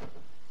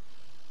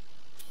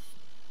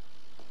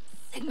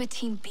 Sigma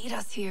team beat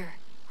us here.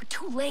 We're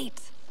too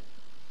late.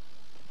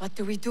 What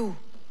do we do?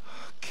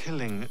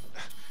 Killing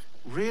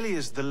really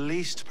is the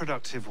least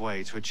productive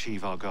way to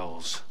achieve our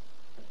goals.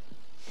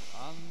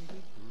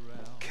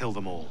 Kill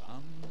them all.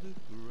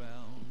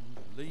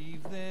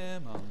 Leave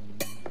them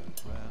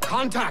underground.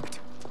 Contact!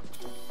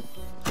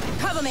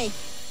 Cover me!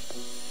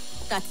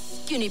 That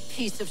skinny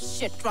piece of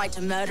shit tried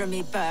to murder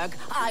me, Berg.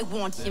 I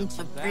want him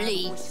to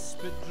bleed.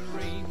 Whispered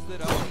dreams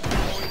that only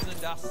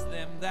poisoned us,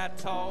 them that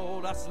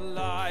told us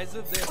lies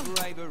of their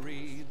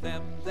bravery,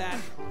 them that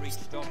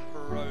preached of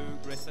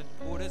progress and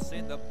put us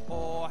in the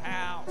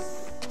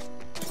poorhouse.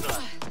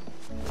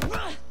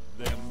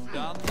 Them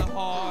done the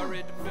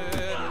horrid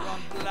murder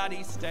on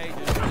bloody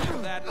stages,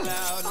 them that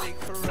loudly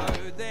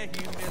crowed their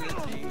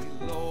humility,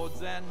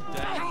 lords and dames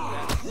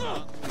that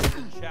sung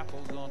in the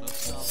chapels on a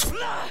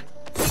summer.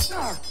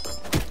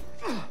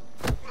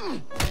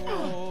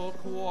 All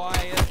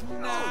quiet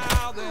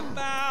now, their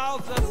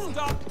mouths are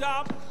stopped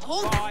up.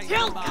 Hold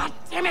still,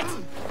 goddammit!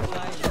 They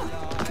lie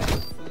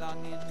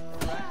flung in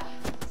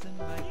racks and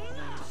make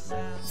no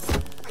sound.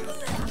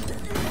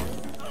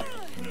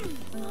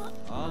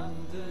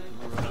 Underground,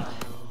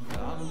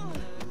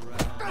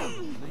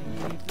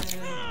 leave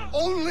them.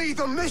 Only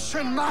the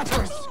mission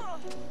matters!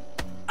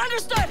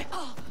 Understood!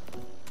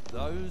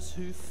 Those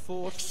who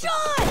fought for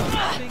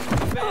something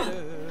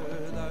better,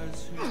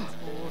 those who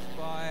taught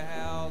by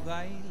how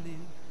they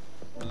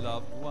lived,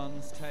 loved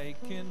ones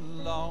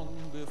taken long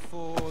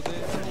before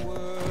their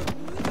work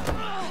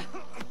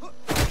was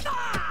done.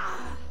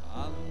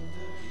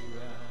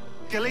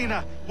 Underground.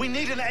 Galena, we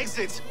need an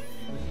exit!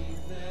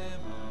 Leave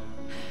them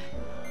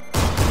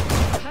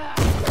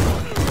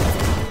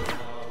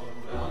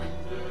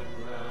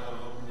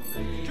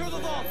underground. Kill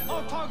them all!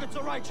 All targets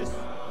are righteous!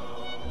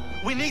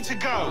 We need to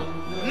go!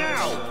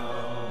 Now!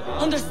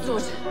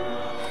 Understood.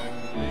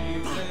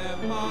 Leave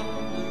them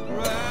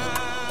underground.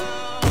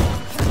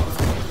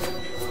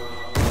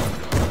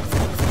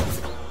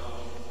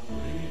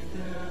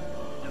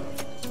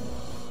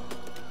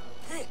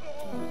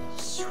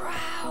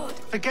 Shroud.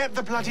 Forget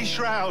the bloody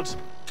shroud!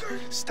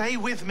 Stay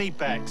with me,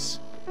 Bex.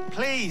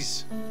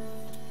 Please!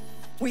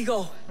 We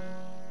go.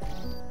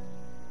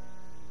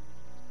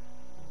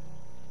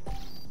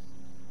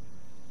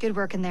 Good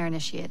work in there,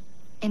 Initiate.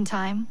 In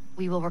time,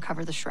 we will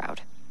recover the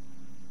shroud.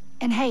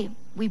 And hey,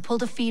 we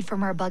pulled a feed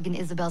from our bug in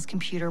Isabel's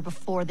computer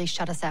before they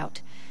shut us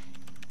out.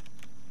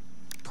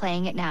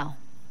 Playing it now.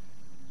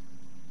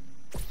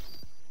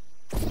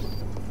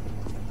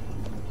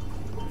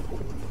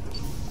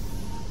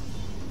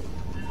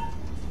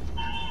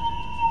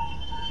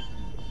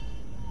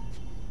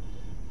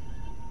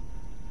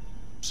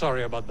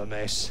 Sorry about the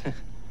mess.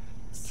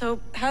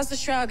 So, how's the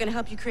shroud gonna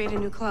help you create a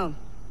new clone?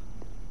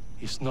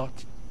 It's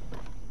not.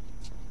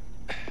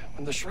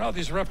 When the shroud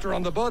is wrapped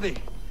around the body,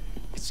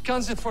 it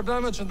scans it for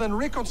damage and then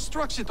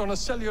reconstructs it on a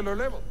cellular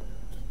level.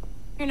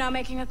 You're not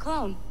making a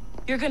clone.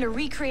 You're gonna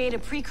recreate a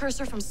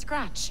precursor from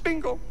scratch.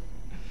 Bingo!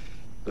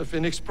 The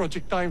Phoenix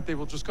Project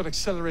timetable just got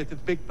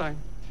accelerated big time.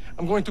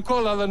 I'm going to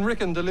call Alan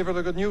Rick and deliver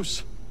the good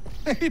news.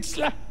 It's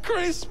like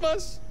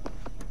Christmas!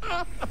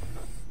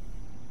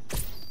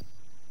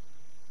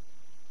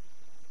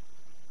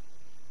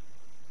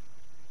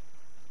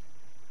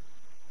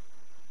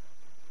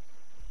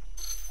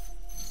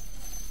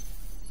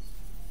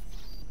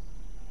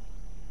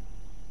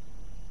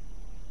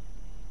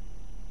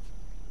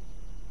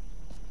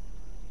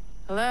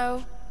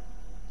 Hello?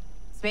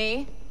 It's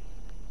me.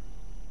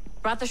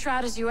 Brought the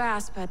shroud as you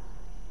asked, but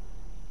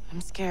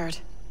I'm scared.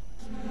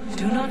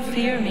 Do not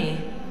fear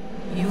me.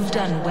 You've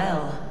done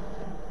well.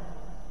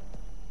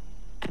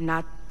 I'm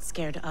not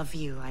scared of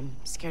you. I'm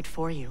scared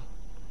for you.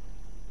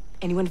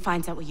 Anyone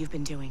finds out what you've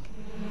been doing.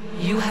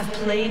 You have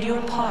played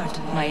your part,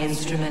 my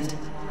instrument.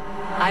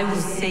 I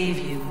will save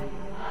you.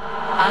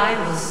 I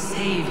will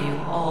save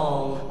you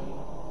all.